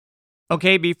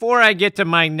Okay, before I get to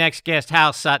my next guest,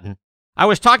 Hal Sutton, I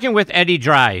was talking with Eddie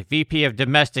Dry, VP of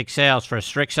Domestic Sales for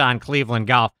Strixon Cleveland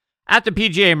Golf, at the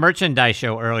PGA Merchandise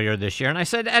Show earlier this year, and I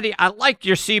said, Eddie, I like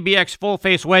your CBX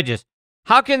full-face wedges.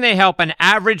 How can they help an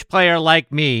average player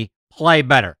like me play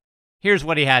better? Here's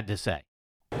what he had to say.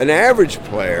 An average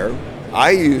player,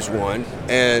 I use one,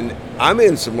 and I'm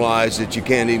in some lies that you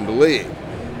can't even believe.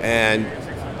 And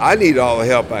I need all the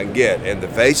help I can get. And the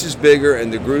face is bigger,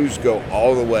 and the grooves go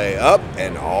all the way up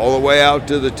and all the way out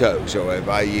to the toe. So if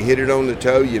you hit it on the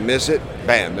toe, you miss it,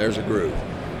 bam, there's a groove.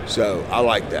 So I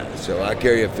like that. So I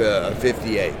carry a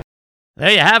 58.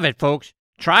 There you have it, folks.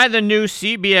 Try the new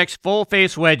CBX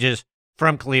full-face wedges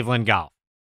from Cleveland Golf.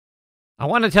 I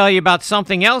want to tell you about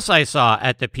something else I saw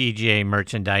at the PGA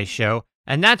Merchandise Show,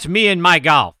 and that's Me and My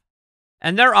Golf.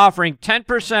 And they're offering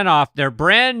 10% off their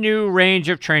brand new range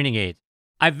of training aids.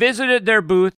 I visited their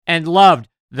booth and loved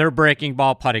their breaking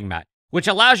ball putting mat, which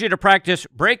allows you to practice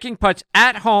breaking putts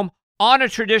at home on a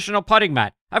traditional putting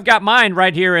mat. I've got mine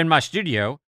right here in my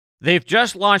studio. They've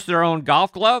just launched their own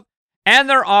golf glove, and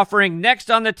they're offering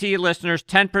Next on the Tee listeners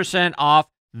 10% off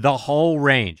the whole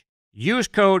range. Use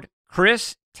code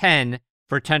CHRIS10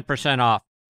 for 10% off.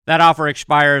 That offer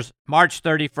expires March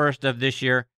 31st of this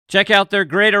year. Check out their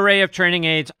great array of training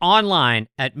aids online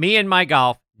at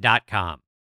meandmygolf.com.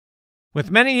 With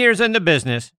many years in the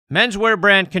business, menswear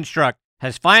brand Construct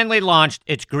has finally launched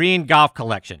its green golf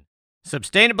collection,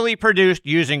 sustainably produced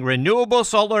using renewable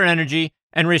solar energy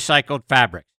and recycled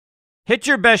fabrics. Hit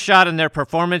your best shot in their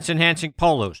performance-enhancing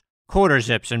polos, quarter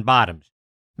zips, and bottoms.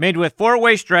 Made with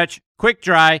 4-way stretch, quick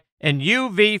dry, and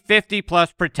UV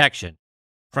 50+ protection.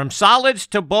 From solids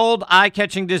to bold,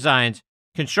 eye-catching designs,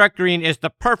 Construct Green is the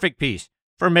perfect piece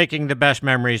for making the best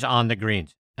memories on the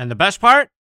greens. And the best part?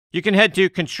 You can head to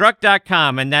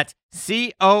construct.com, and that's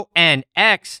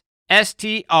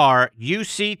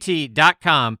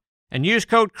CONXSTRUCT.com, and use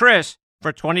code CHRIS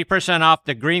for 20% off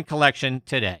the green collection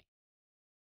today.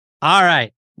 All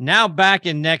right, now back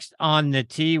in Next on the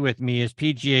Tee with me is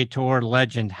PGA Tour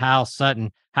legend Hal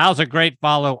Sutton. Hal's a great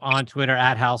follow on Twitter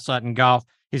at Hal Sutton Golf.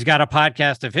 He's got a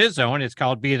podcast of his own. It's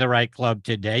called Be the Right Club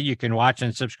Today. You can watch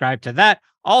and subscribe to that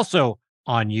also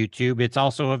on YouTube. It's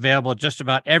also available just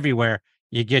about everywhere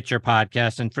you get your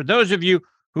podcast. And for those of you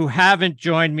who haven't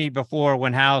joined me before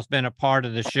when Hal's been a part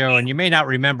of the show, and you may not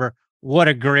remember what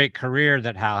a great career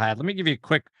that Hal had, let me give you a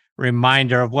quick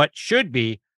reminder of what should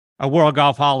be a World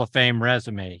Golf Hall of Fame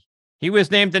resume. He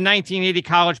was named the 1980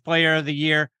 College Player of the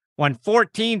Year, won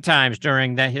 14 times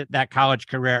during that college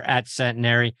career at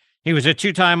Centenary. He was a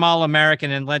 2-time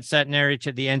All-American and led Centenary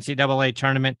to the NCAA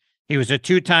tournament. He was a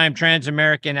 2-time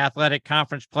Trans-American Athletic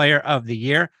Conference Player of the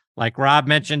Year. Like Rob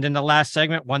mentioned in the last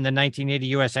segment, won the 1980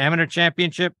 U.S. Amateur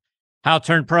Championship. Hal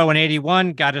turned pro in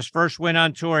 81, got his first win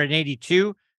on tour in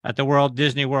 82 at the World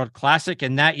Disney World Classic,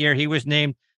 and that year he was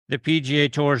named the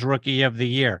PGA Tour's Rookie of the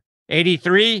Year.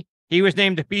 83, he was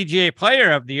named the PGA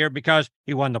Player of the Year because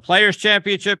he won the Players'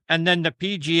 Championship and then the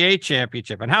PGA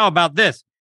Championship. And how about this?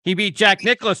 He beat Jack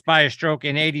Nicklaus by a stroke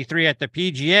in 83 at the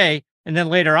PGA, and then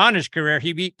later on in his career,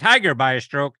 he beat Tiger by a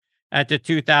stroke at the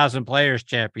 2000 Players'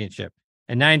 Championship.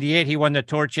 In 98, he won the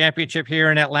Tour Championship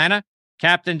here in Atlanta,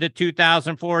 captained the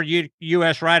 2004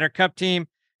 U.S. Ryder Cup team,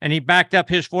 and he backed up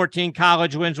his 14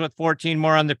 college wins with 14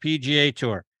 more on the PGA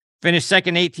Tour. Finished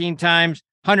second 18 times,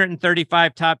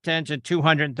 135 top 10s, and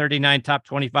 239 top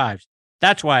 25s.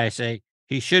 That's why I say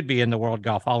he should be in the World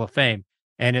Golf Hall of Fame.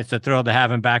 And it's a thrill to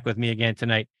have him back with me again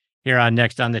tonight here on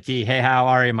Next on the Tee. Hey, how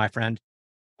are you, my friend?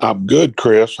 I'm good,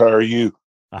 Chris. How are you?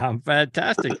 I'm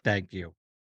fantastic, thank you.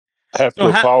 I have to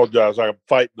apologize. I'm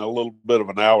fighting a little bit of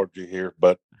an allergy here,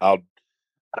 but I'll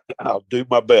do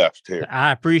my best here.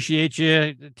 I appreciate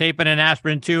you taping an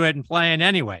aspirin to it and playing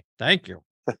anyway. Thank you.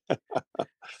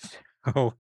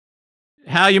 So,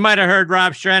 Hal, you might have heard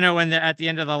Rob Streno at the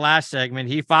end of the last segment.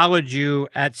 He followed you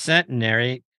at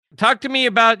Centenary. Talk to me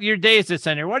about your days at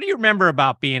Centenary. What do you remember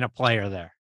about being a player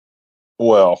there?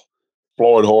 Well,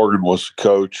 Floyd Horgan was the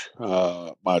coach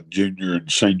my junior and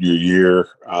senior year.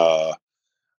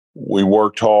 We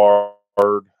worked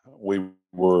hard. We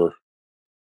were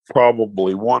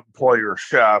probably one player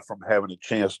shy from having a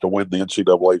chance to win the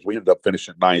NCAAs. We ended up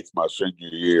finishing 9th my senior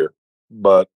year.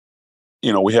 But,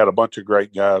 we had a bunch of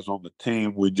great guys on the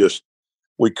team. We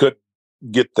couldn't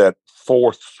get that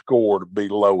fourth score to be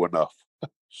low enough.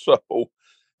 So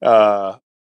a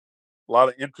lot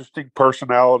of interesting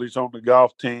personalities on the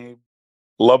golf team.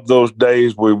 Loved those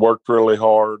days. We worked really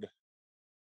hard.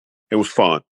 It was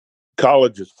fun.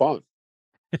 College is fun.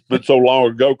 It's been so long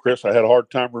ago, Chris, I had a hard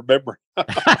time remembering.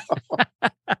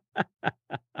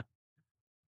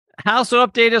 Hal, so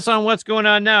update us on what's going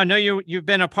on now. I know you've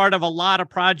been a part of a lot of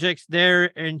projects there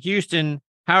in Houston.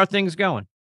 How are things going?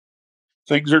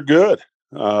 Things are good.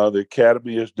 The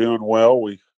academy is doing well.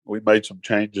 We made some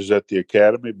changes at the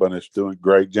academy, but it's doing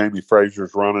great. Jamie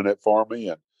Fraser's running it for me,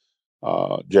 and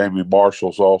Jamie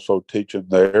Marshall's also teaching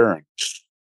there,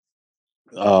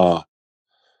 uh,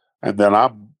 and then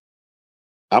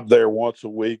I'm there once a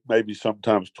week, maybe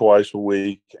sometimes twice a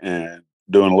week, and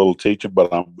doing a little teaching.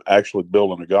 But I'm actually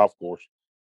building a golf course,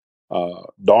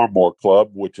 Darmore Club,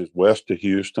 which is west of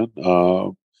Houston.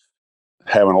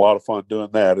 Having a lot of fun doing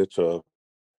that. It's a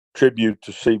tribute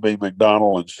to C.B.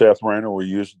 McDonald and Seth Rayner. We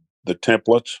used the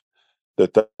templates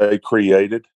that they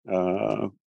created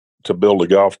to build a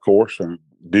golf course, a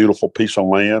beautiful piece of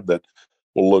land that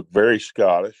will look very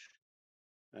Scottish,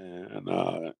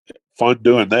 and fun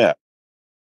doing that.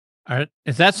 All right.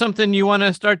 Is that something you want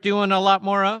to start doing a lot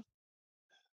more of?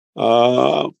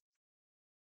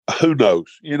 Who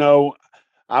knows?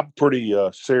 I'm pretty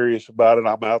serious about it.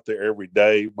 I'm out there every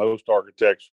day. Most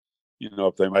architects,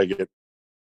 if they make it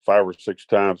 5 or 6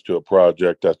 times to a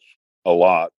project, that's a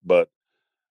lot, but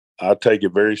I take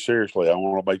it very seriously. I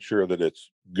want to make sure that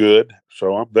it's good,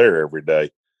 so I'm there every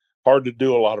day. Hard to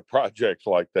do a lot of projects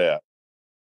like that.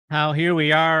 How here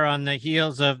we are on the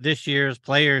heels of this year's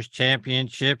Players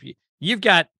Championship. You've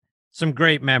got some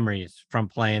great memories from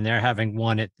playing there, having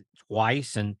won it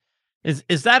twice. And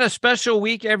is that a special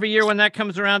week every year when that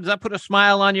comes around? Does that put a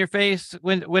smile on your face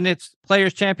when it's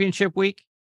Players Championship week?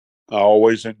 I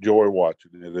always enjoy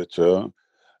watching it.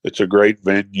 It's a great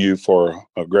venue for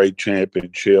a great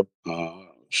championship.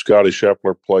 Scotty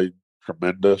Scheffler played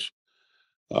tremendous.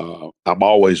 I'm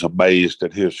always amazed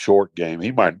at his short game.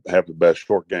 He might have the best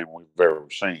short game we've ever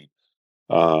seen.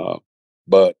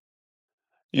 But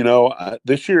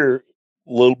this year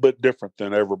a little bit different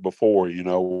than ever before.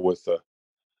 With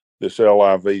this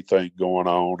LIV thing going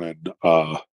on, and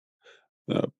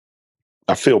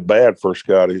I feel bad for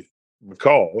Scotty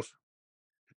because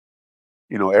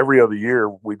every other year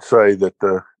we'd say that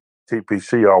the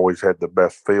TPC always had the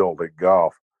best field in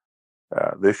golf.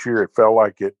 This year it felt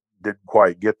like it didn't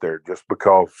quite get there just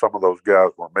because some of those guys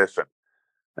were missing.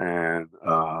 And,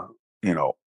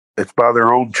 it's by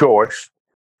their own choice.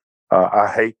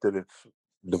 I hate that it's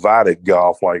divided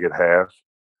golf like it has.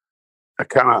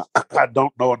 I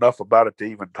don't know enough about it to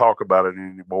even talk about it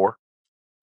anymore.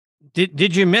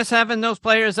 Did you miss having those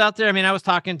players out there? I mean, I was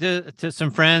talking to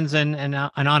some friends and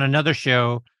on another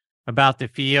show about the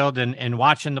field and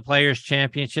watching the Players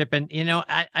Championship. And,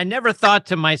 I never thought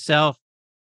to myself,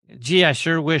 gee, I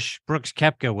sure wish Brooks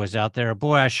Koepka was out there.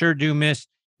 Boy, I sure do miss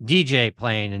DJ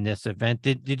playing in this event.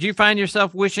 Did you find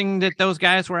yourself wishing that those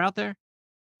guys were out there?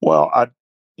 Well, I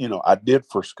did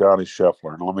for Scotty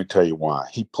Scheffler, and let me tell you why.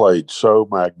 He played so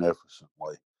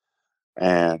magnificently.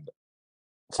 And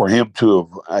for him to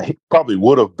have, he probably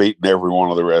would have beaten every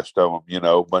one of the rest of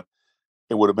them, but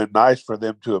it would have been nice for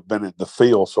them to have been in the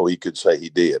field so he could say he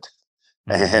did.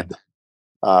 Mm-hmm.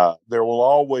 And there will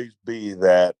always be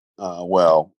that,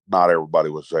 not everybody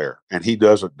was there. And he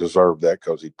doesn't deserve that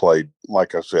because he played,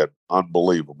 like I said,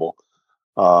 unbelievable.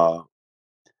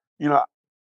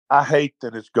 I hate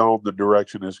that it's gone the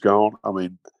direction it's gone. I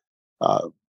mean,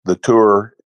 the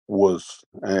tour was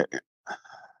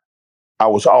I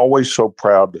was always so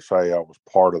proud to say I was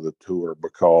part of the tour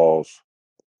because,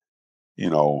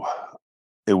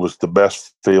 it was the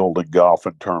best field in golf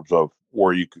in terms of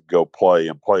where you could go play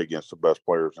and play against the best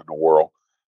players in the world.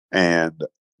 And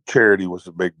charity was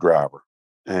a big driver.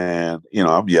 And,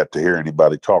 I'm yet to hear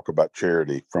anybody talk about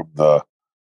charity from the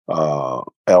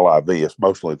LIV. It's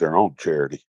mostly their own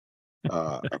charity,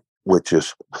 which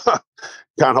is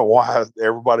kind of why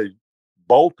everybody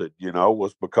bolted,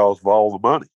 was because of all the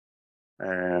money.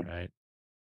 And, right.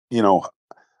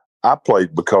 I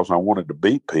played because I wanted to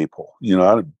beat people.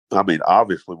 I mean,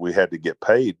 obviously we had to get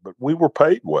paid, but we were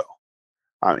paid well.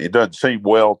 I mean, it doesn't seem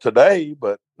well today,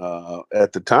 but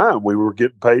at the time we were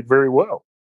getting paid very well.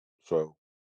 So,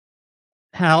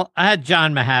 Hal, I had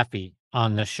John Mahaffey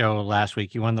on the show last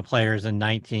week. He won the Players in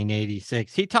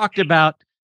 1986. He talked about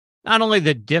not only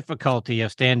the difficulty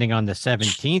of standing on the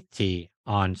 17th tee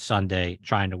on Sunday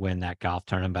trying to win that golf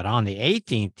tournament, but on the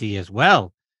 18th tee as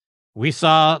well. We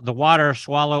saw the water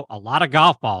swallow a lot of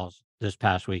golf balls this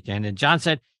past weekend. And John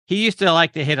said he used to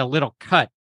like to hit a little cut,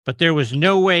 but there was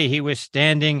no way he was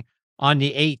standing on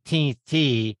the 18th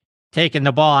tee, taking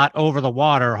the ball out over the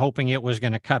water, hoping it was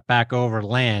going to cut back over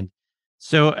land.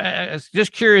 So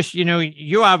just curious,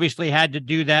 you obviously had to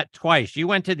do that twice. You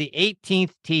went to the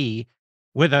 18th tee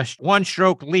with a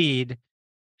one-stroke lead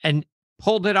and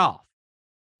pulled it off.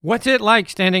 What's it like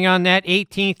standing on that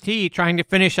 18th tee trying to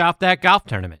finish off that golf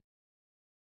tournament?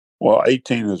 Well,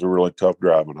 18 is a really tough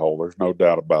driving hole. There's no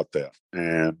doubt about that.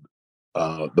 And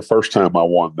the first time I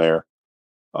won there,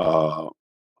 uh,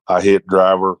 I hit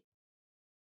driver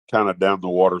kind of down the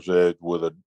water's edge with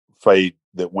a fade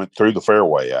that went through the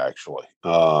fairway, actually,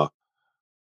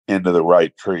 into the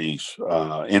right trees.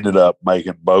 Ended up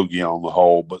making bogey on the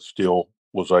hole, but still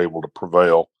was able to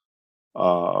prevail.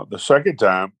 The second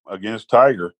time against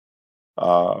Tiger,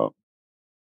 uh,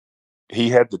 he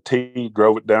had the tee,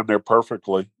 drove it down there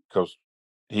perfectly because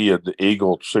he had the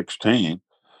eagle 16,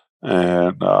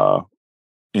 and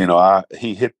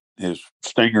he hit his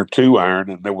Stinger 2 iron,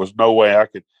 and there was no way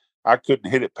I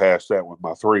couldn't hit it past that with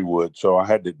my 3-wood, so I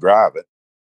had to drive it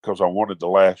because I wanted the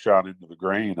last shot into the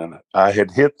green, and I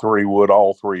had hit 3-wood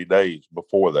all 3 days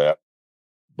before that,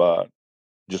 but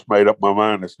just made up my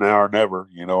mind it's now or never.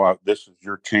 This is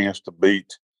your chance to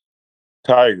beat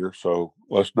Tiger, so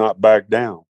let's not back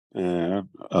down. And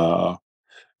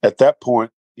at that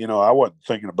point, I wasn't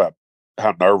thinking about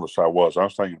how nervous I was. I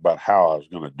was thinking about how I was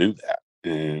going to do that.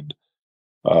 And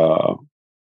uh,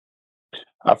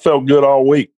 I felt good all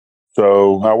week.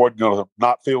 So I wasn't going to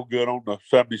not feel good on the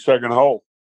 72nd hole.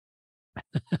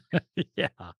 Yeah.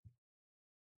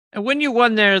 And when you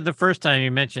won there the first time, you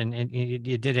mentioned, and you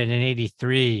did it in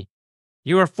 83,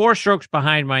 you were 4 strokes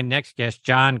behind my next guest,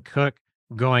 John Cook,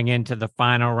 going into the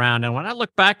final round. And when I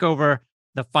look back over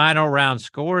the final round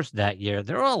scores that year,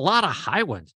 there were a lot of high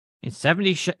ones.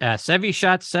 Seve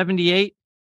shot 78.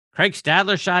 Craig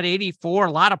Stadler shot 84.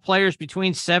 A lot of players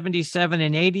between 77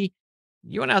 and 80.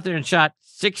 You went out there and shot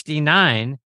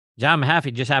 69. John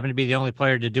Mahaffey just happened to be the only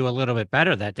player to do a little bit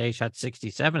better that day, shot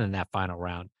 67 in that final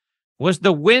round. Was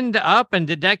the wind up, and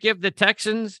did that give the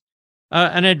Texans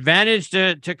an advantage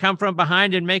to come from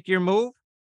behind and make your move?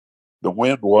 The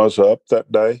wind was up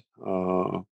that day.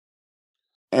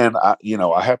 And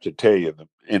I have to tell you,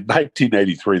 in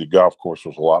 1983, the golf course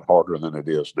was a lot harder than it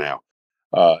is now.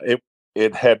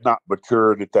 It had not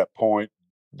matured at that point.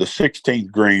 The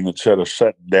 16th green, instead of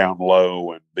setting down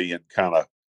low and being kind of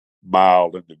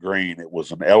mild in the green, it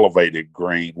was an elevated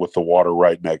green with the water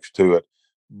right next to it.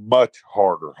 Much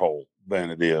harder hole than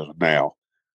it is now.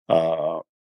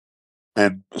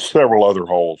 And several other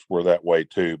holes were that way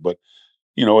too. But,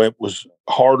 it was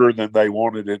harder than they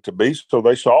wanted it to be, so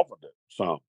they softened it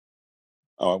some.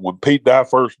 When Pete Dye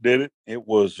first did it, it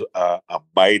was a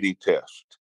mighty test.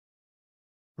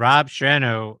 Rob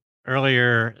Strano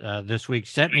earlier this week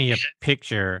sent me a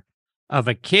picture of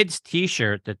a kid's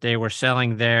T-shirt that they were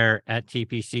selling there at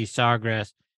TPC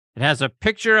Sawgrass. It has a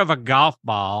picture of a golf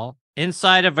ball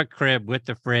inside of a crib with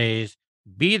the phrase,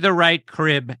 "Be the right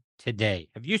crib today."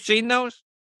 Have you seen those?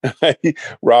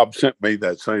 Rob sent me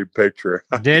that same picture.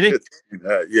 Did he?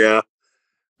 Yeah.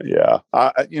 Yeah.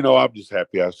 I'm just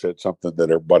happy I said something that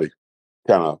everybody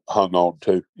kind of hung on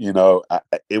to.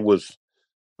 It was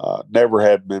never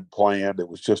had been planned. It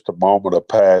was just a moment of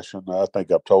passion. I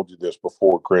think I've told you this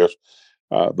before, Chris.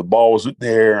 The ball was in the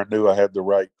air. I knew I had the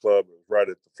right club. It was right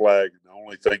at the flag. And the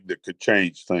only thing that could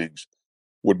change things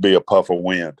would be a puff of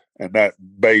wind. And that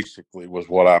basically was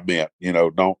what I meant.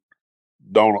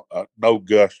 Don't no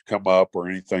gust come up or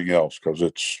anything else, because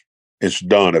it's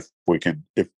done if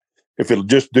it'll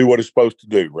just do what it's supposed to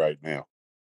do right now.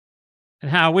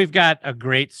 And how we've got a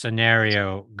great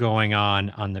scenario going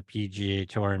on the PGA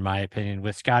Tour, in my opinion,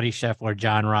 with Scotty Scheffler,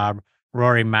 John Rahm,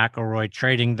 Rory McIlroy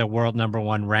trading the world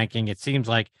 #1 ranking. It seems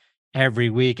like every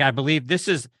week. I believe this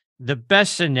is the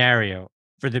best scenario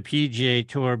for the PGA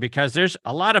Tour because there's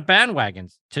a lot of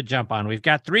bandwagons to jump on. We've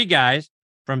got 3 guys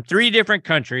from 3 different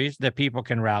countries that people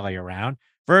can rally around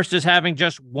versus having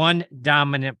just one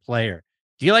dominant player.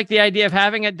 Do you like the idea of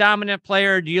having a dominant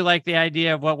player? Or do you like the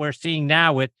idea of what we're seeing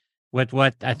now with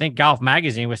what I think Golf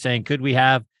Magazine was saying? Could we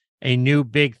have a new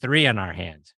big 3 on our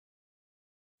hands?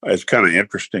 It's kind of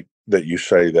interesting that you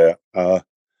say that.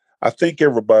 I think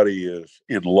everybody is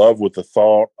in love with the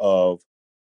thought of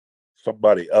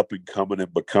somebody up and coming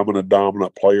and becoming a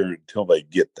dominant player until they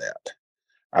get that.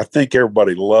 I think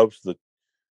everybody loves the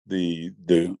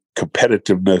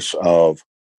competitiveness of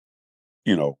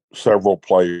several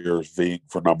players vying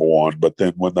for #1, but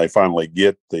then when they finally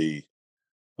get the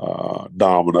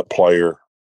dominant player,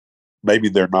 maybe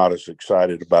they're not as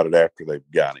excited about it after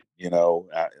they've got him.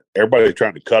 Everybody's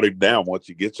trying to cut him down once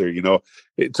he gets there.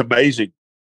 It's amazing.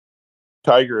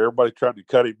 Tiger, everybody trying to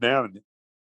cut him down, and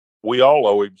we all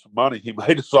owe him some money. He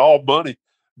made us all money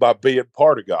by being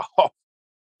part of golf.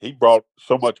 He brought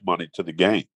so much money to the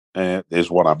game, and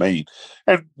is what I mean.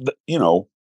 And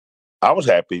I was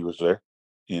happy he was there.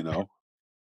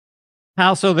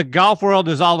 Hal, so the golf world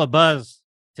is all abuzz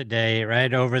today,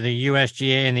 right? Over the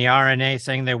USGA and the RNA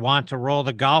saying they want to roll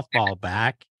the golf ball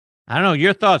back. I don't know.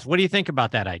 Your thoughts. What do you think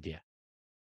about that idea?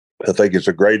 I think it's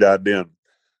a great idea and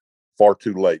far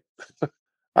too late.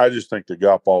 I just think the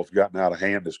golf ball's gotten out of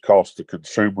hand. It's cost the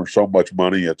consumer so much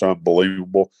money. It's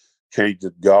unbelievable.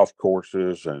 Changing golf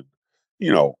courses and,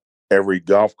 you know, every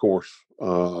golf course,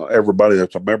 everybody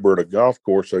that's a member of the golf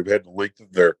course, they've had to lengthen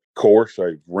their course.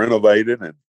 They've renovated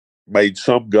and made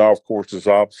some golf courses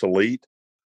obsolete.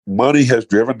 Money has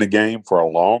driven the game for a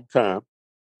long time,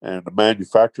 and the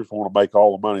manufacturers want to make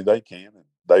all the money they can. And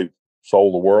they've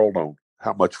sold the world on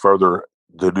how much further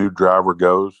the new driver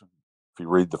goes. If you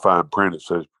read the fine print, it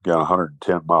says you got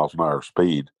 110 miles an hour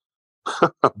speed.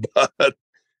 But,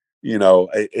 you know,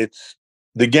 it's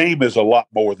the game is a lot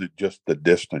more than just the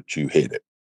distance you hit it.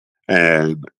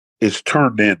 And it's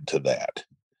turned into that,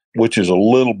 which is a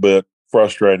little bit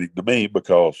frustrating to me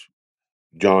because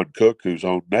John Cook, who's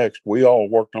on next, we all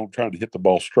worked on trying to hit the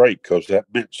ball straight because that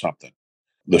meant something.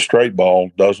 The straight ball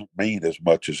doesn't mean as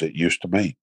much as it used to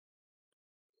mean.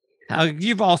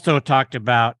 You've also talked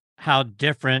about how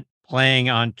different playing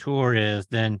on tour is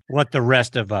than what the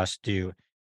rest of us do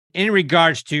in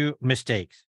regards to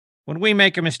mistakes. When we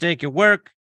make a mistake at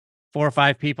work, 4 or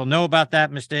 5 people know about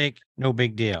that mistake, no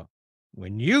big deal.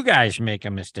 When you guys make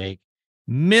a mistake,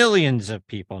 millions of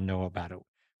people know about it.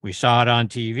 We saw it on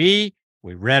TV,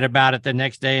 we read about it the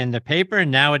next day in the paper,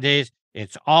 and nowadays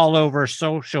it's all over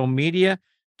social media.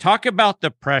 Talk about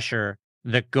the pressure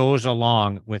that goes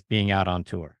along with being out on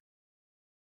tour.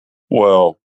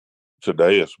 Well,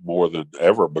 today it's more than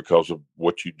ever because of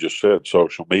what you just said,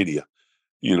 social media.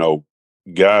 You know,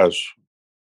 guys,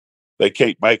 they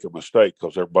can't make a mistake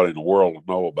because everybody in the world will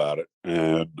know about it.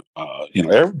 And, you know,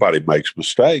 everybody makes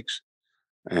mistakes.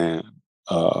 And,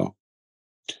 uh,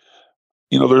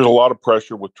 you know, there's a lot of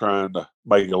pressure with trying to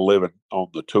make a living on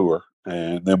the tour.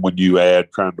 And then when you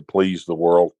add trying to please the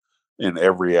world in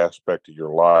every aspect of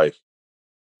your life,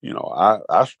 you know,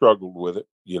 I struggled with it,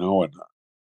 you know, and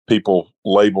people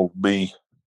labeled me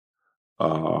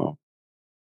uh,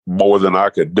 more than I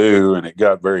could do. And it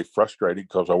got very frustrating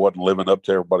because I wasn't living up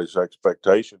to everybody's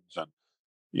expectations. And,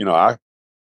 you know, I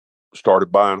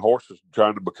started buying horses and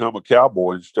trying to become a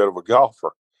cowboy instead of a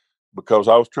golfer because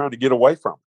I was trying to get away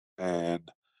from it.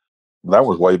 And that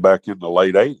was way back in the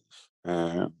late 80s.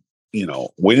 And, you know,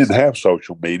 we didn't have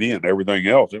social media and everything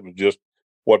else. It was just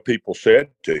what people said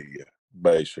to you,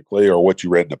 basically, or what you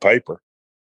read in the paper.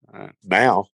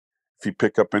 Now, if you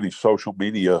pick up any social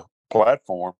media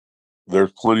platform,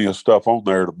 there's plenty of stuff on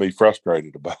there to be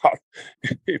frustrated about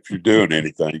if you're doing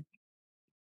anything.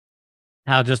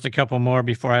 Hal, just a couple more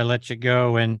before I let you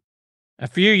go. And a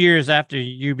few years after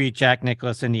you beat Jack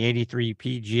Nicklaus in the 83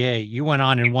 PGA, you went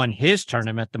on and won his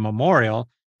tournament, the Memorial.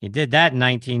 You did that in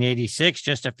 1986,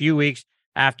 just a few weeks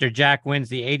after Jack wins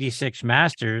the 86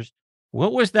 Masters.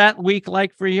 What was that week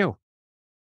like for you?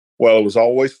 Well, it was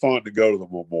always fun to go to the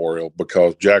Memorial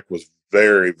because Jack was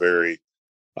very, very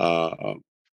uh,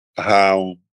 high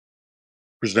on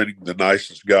presenting the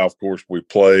nicest golf course we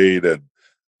played and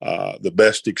the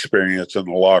best experience in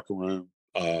the locker room.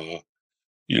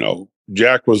 You know,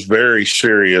 Jack was very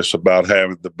serious about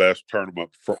having the best tournament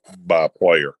by a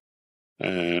player.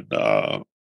 And,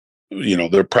 you know,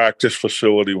 their practice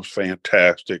facility was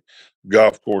fantastic.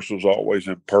 Golf course was always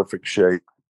in perfect shape.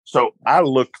 So I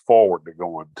looked forward to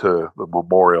going to the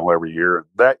Memorial every year. And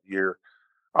that year,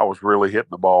 I was really hitting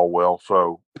the ball well.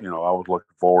 So, you know, I was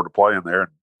looking forward to playing there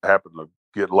and happened to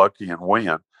get lucky and win.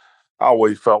 I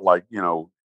always felt like, you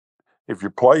know, if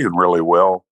you're playing really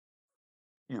well,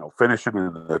 you know, finishing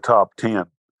in the top 10,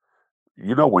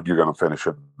 you know, when you're going to finish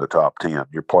in the top 10,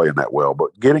 you're playing that well.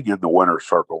 But getting in the winner's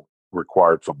circle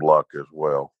required some luck as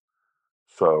well.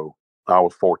 So I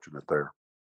was fortunate there.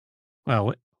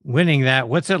 Well, winning that,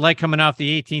 what's it like coming off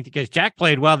the 18th? Because Jack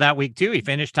played well that week too. He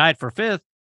finished tied for 5th.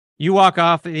 You walk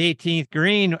off the 18th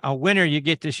green, a winner, you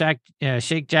get to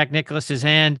shake Jack Nicklaus's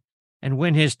hand and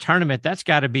win his tournament. That's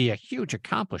got to be a huge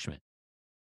accomplishment.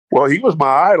 Well, he was my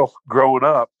idol growing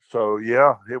up. So,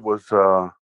 yeah, it was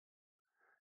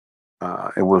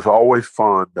always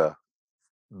fun to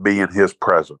be in his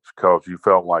presence because you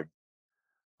felt like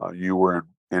you were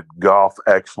in golf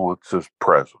excellence's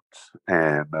presence.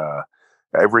 And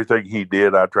everything he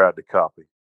did, I tried to copy.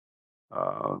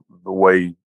 The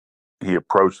way he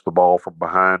approached the ball from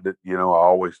behind it, you know, I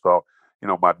always thought, you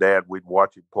know, my dad, we'd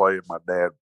watch him play, and my dad,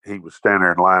 he would stand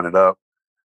there and line it up.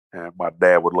 And my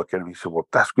dad would look at him. He said, "Well,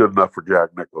 that's good enough for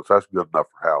Jack Nicklaus. That's good enough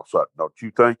for Hal Sutton, don't you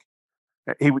think?"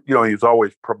 And he, you know, he was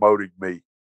always promoting me,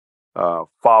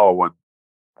 following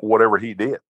whatever he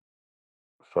did.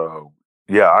 So,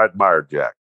 yeah, I admired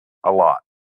Jack a lot.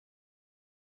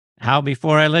 Hal,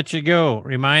 before I let you go,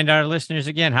 remind our listeners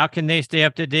again, how can they stay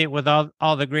up to date with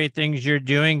all the great things you're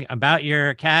doing about your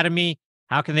academy?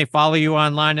 How can they follow you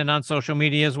online and on social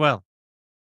media as well?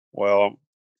 Well,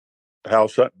 Hal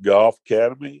Sutton Golf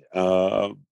Academy.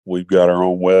 We've got our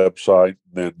own website.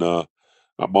 Then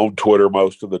I'm on Twitter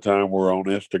most of the time. We're on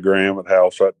Instagram at Hal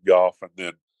Sutton Golf, and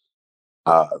then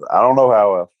I don't know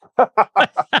how else.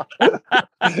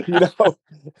 you know,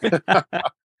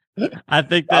 I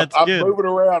think that's I'm good. moving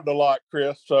around a lot,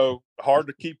 Chris, so hard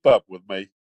to keep up with me.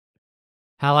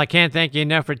 Hal, I can't thank you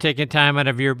enough for taking time out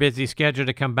of your busy schedule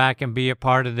to come back and be a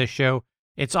part of the show.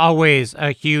 It's always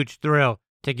a huge thrill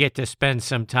to get to spend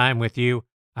some time with you.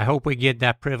 I hope we get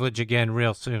that privilege again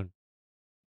real soon.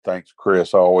 Thanks,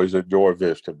 Chris. I always enjoy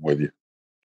visiting with you.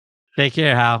 Take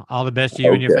care, Hal. All the best to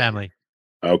you and your family.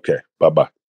 Okay. Bye-bye.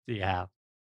 See you, Hal.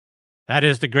 That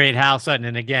is the great Hal Sutton.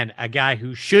 And again, a guy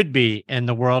who should be in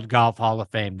the World Golf Hall of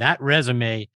Fame. That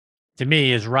resume, to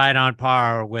me, is right on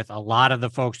par with a lot of the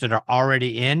folks that are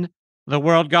already in the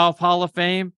World Golf Hall of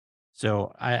Fame.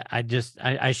 So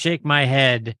I shake my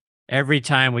head every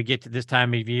time we get to this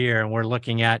time of year and we're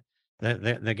looking at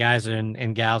the guys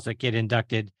and gals that get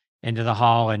inducted into the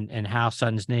hall, and Hal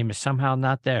Sutton's name is somehow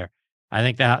not there. I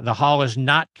think that the hall is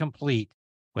not complete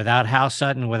without Hal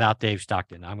Sutton, without Dave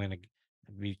Stockton. I'm going to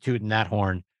be tooting that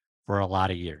horn for a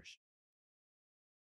lot of years.